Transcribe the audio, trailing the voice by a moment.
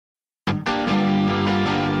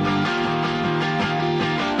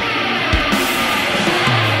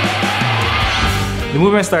The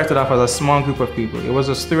movement started off as a small group of people. It was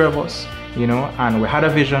just 3 of us, you know, and we had a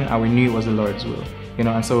vision and we knew it was the Lord's will, you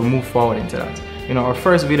know, and so we moved forward into that. You know, our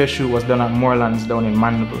first video shoot was done at Moorlands down in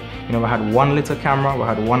Mandeville. You know, we had one little camera, we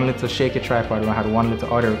had one little shaky tripod, we had one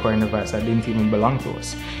little audio recording device that didn't even belong to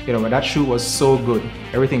us. You know, but that shoot was so good.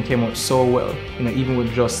 Everything came out so well, you know, even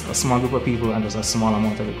with just a small group of people and just a small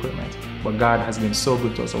amount of equipment. But God has been so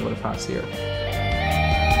good to us over the past year.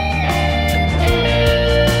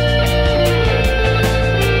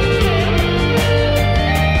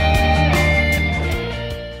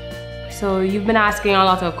 So you've been asking a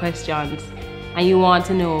lot of questions and you want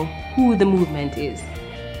to know who the movement is.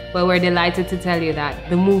 Well, we're delighted to tell you that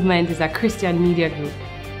the movement is a Christian media group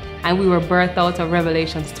and we were birthed out of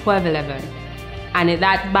Revelations 12:11. And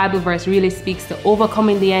that Bible verse really speaks to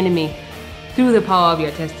overcoming the enemy through the power of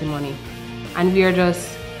your testimony. And we are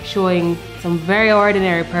just showing some very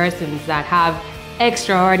ordinary persons that have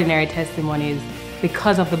extraordinary testimonies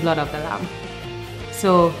because of the blood of the Lamb.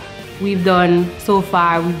 So we've done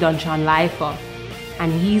Sean Leifer,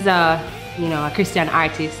 and he's a Christian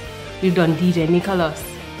artist. We've done DJ Nicholas.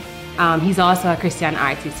 He's also a Christian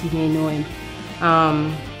artist, you may know him.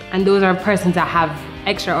 And those are persons that have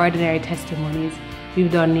extraordinary testimonies.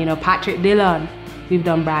 We've done, Patrick Dillon. We've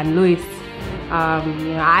done Brian Lewis.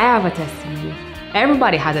 I have a testimony.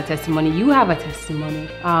 Everybody has a testimony. You have a testimony.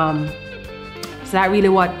 So that really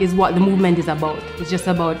is what the movement is about. It's just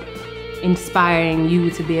about inspiring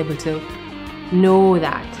you to be able to know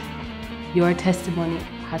that your testimony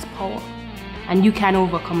has power and you can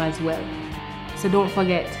overcome as well. So don't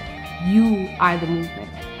forget, you are the movement.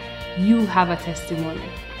 You have a testimony.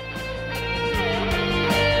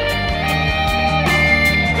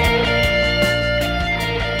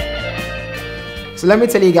 So let me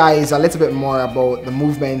tell you guys a little bit more about the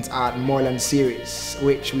movement at Moorlands Series,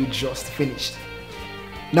 which we just finished.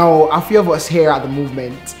 Now, a few of us here at the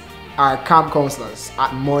movement are camp counselors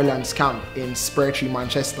at Moorlands Camp in Spur Tree,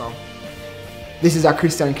 Manchester. This is a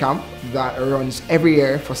Christian camp that runs every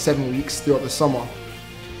year for 7 weeks throughout the summer.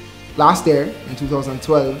 Last year, in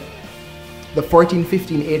 2012, the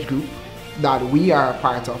 14-15 age group that we are a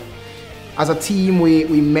part of, as a team we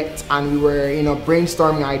met and we were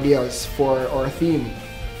brainstorming ideas for our theme.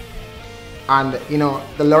 And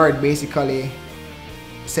the Lord basically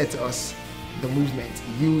said to us, the movement,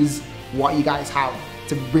 use what you guys have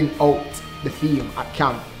to bring out the theme at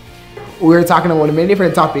camp. We were talking about many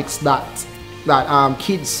different topics that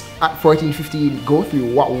kids at 14-15 go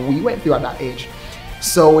through, what we went through at that age.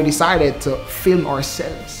 So we decided to film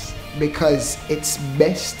ourselves because it's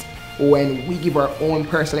best when we give our own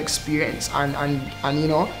personal experience and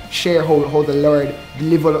share how the Lord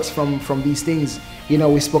delivered us from these things.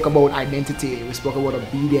 We spoke about identity, we spoke about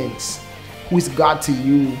obedience, who is God to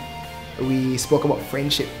you, we spoke about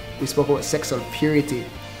friendship, we spoke about sexual purity,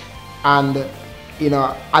 and at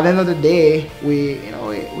the end of the day we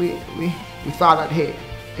thought that, hey,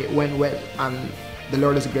 it went well and the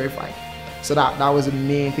Lord was glorified. So that was the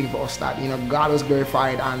main thing for us, that God was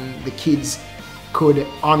glorified and the kids could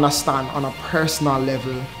understand on a personal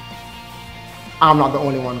level, I'm not the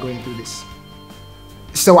only one going through this.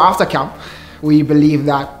 So after camp, we believe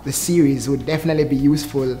that the series would definitely be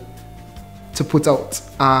useful to put out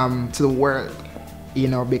to the world,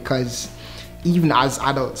 because even as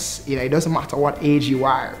adults, it doesn't matter what age you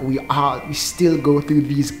are, we still go through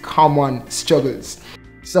these common struggles.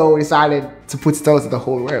 So we decided to put it out to the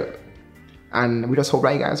whole world, and we just hope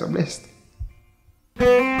that you guys are blessed.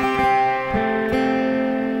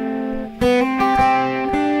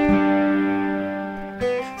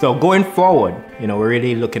 So going forward, we're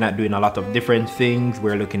really looking at doing a lot of different things.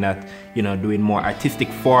 We're looking at, doing more artistic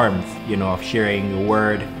forms, of sharing the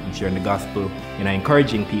word and sharing the gospel,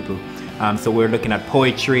 encouraging people. So we're looking at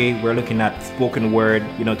poetry, we're looking at spoken word,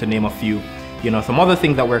 to name a few. Some other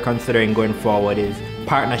things that we're considering going forward is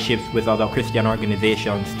partnerships with other Christian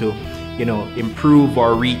organizations to, improve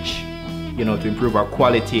our reach, to improve our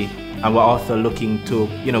quality. And we're also looking to,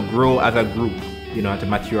 grow as a group, to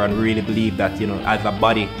mature, and really believe that, as a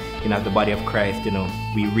body, as the body of Christ,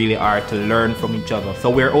 we really are to learn from each other. So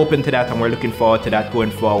we're open to that and we're looking forward to that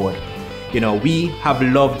going forward. We have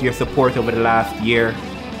loved your support over the last year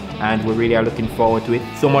and we really are looking forward to it.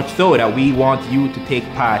 So much so that we want you to take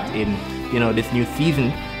part in, this new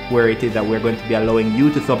season where it is that we're going to be allowing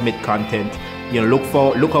you to submit content.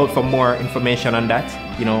 Look out for more information on that.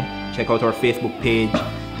 Check out our Facebook page.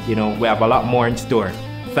 We have a lot more in store.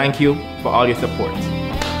 Thank you for all your support.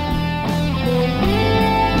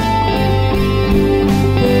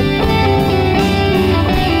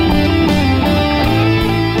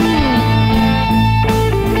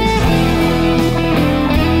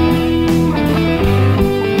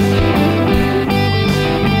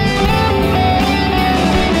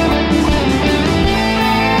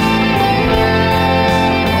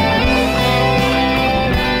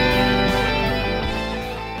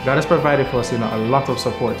 God has provided for us, a lot of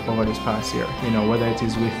support over this past year, whether it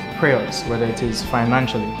is with prayers, whether it is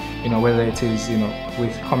financially, whether it is,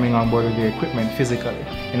 with coming on board with their equipment physically.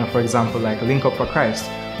 For example, like Link Up for Christ,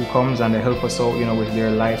 who comes and they help us out, with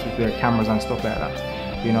their lights, with their cameras and stuff like that.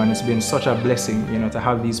 And it's been such a blessing, to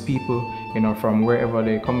have these people, from wherever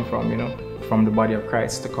they come from the body of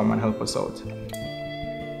Christ to come and help us out.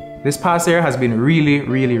 This past year has been really,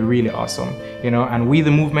 really, really awesome, and we,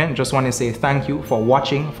 the movement, just want to say thank you for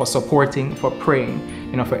watching, for supporting, for praying,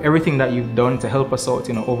 for everything that you've done to help us out,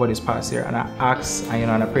 over this past year. And I ask,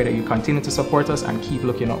 and I pray that you continue to support us and keep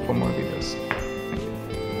looking out for more videos.